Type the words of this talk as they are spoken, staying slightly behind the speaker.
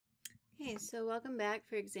Okay, so welcome back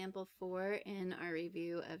for example 4 in our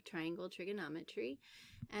review of triangle trigonometry.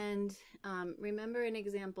 And remember in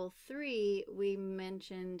example 3, we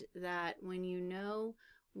mentioned that when you know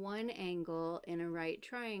one angle in a right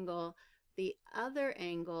triangle, the other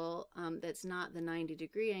angle that's not the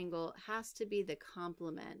 90-degree angle has to be the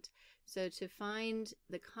complement. So to find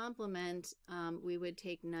the complement, we would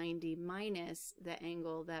take 90 minus the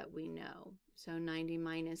angle that we know. So 90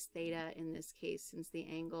 minus theta in this case, since the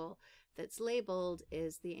angle that's labeled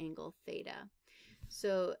is the angle theta.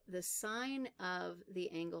 So the sine of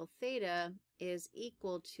the angle theta is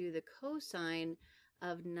equal to the cosine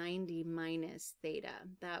of 90 minus theta.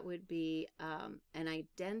 That would be an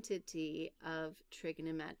identity of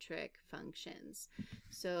trigonometric functions.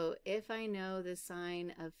 So if I know the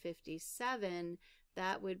sine of 57,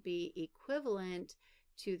 that would be equivalent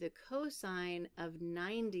to the cosine of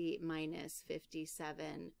 90 minus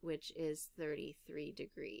 57, which is 33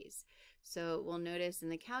 degrees. So we'll notice in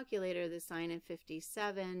the calculator the sine of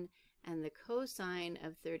 57 and the cosine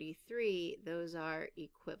of 33, those are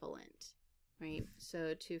equivalent, right?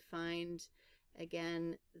 So to find,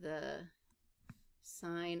 again, the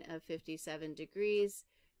sine of 57 degrees,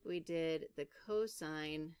 we did the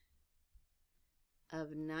cosine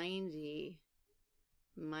of 90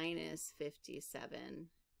 minus 57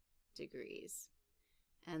 degrees.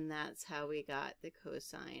 And that's how we got the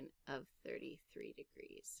cosine of 33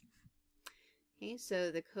 degrees. Okay, so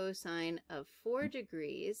the cosine of 4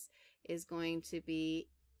 degrees is going to be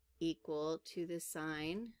equal to the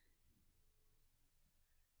sine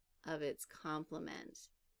of its complement.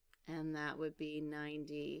 And that would be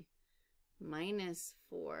 90 minus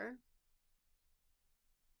 4,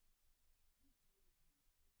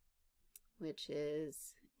 which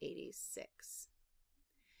is 86.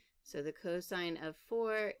 So the cosine of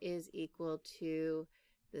 4 is equal to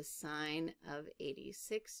the sine of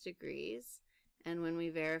 86 degrees. And when we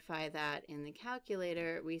verify that in the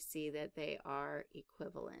calculator, we see that they are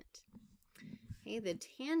equivalent. Okay, the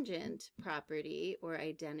tangent property or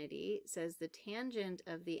identity says the tangent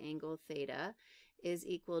of the angle theta is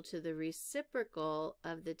equal to the reciprocal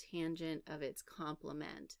of the tangent of its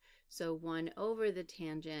complement. So 1 over the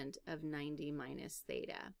tangent of 90 minus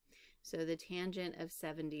theta. So the tangent of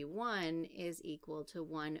 71 is equal to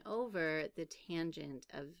 1 over the tangent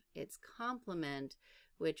of its complement,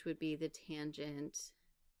 which would be the tangent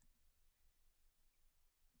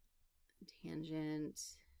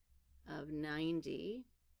of 90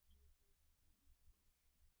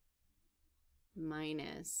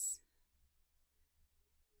 minus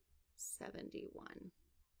 71.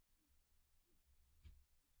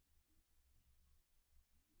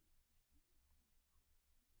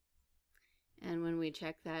 And when we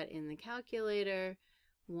check that in the calculator,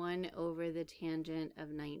 1 over the tangent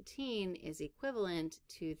of 19 is equivalent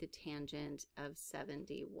to the tangent of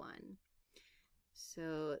 71.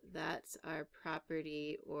 So that's our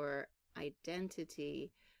property or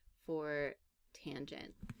identity for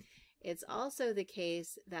tangent. It's also the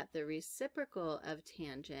case that the reciprocal of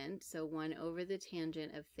tangent, so 1 over the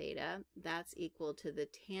tangent of theta, that's equal to the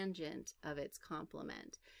tangent of its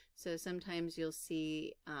complement. So sometimes you'll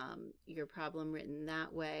see your problem written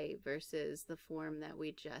that way versus the form that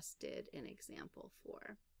we just did in example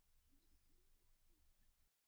 4.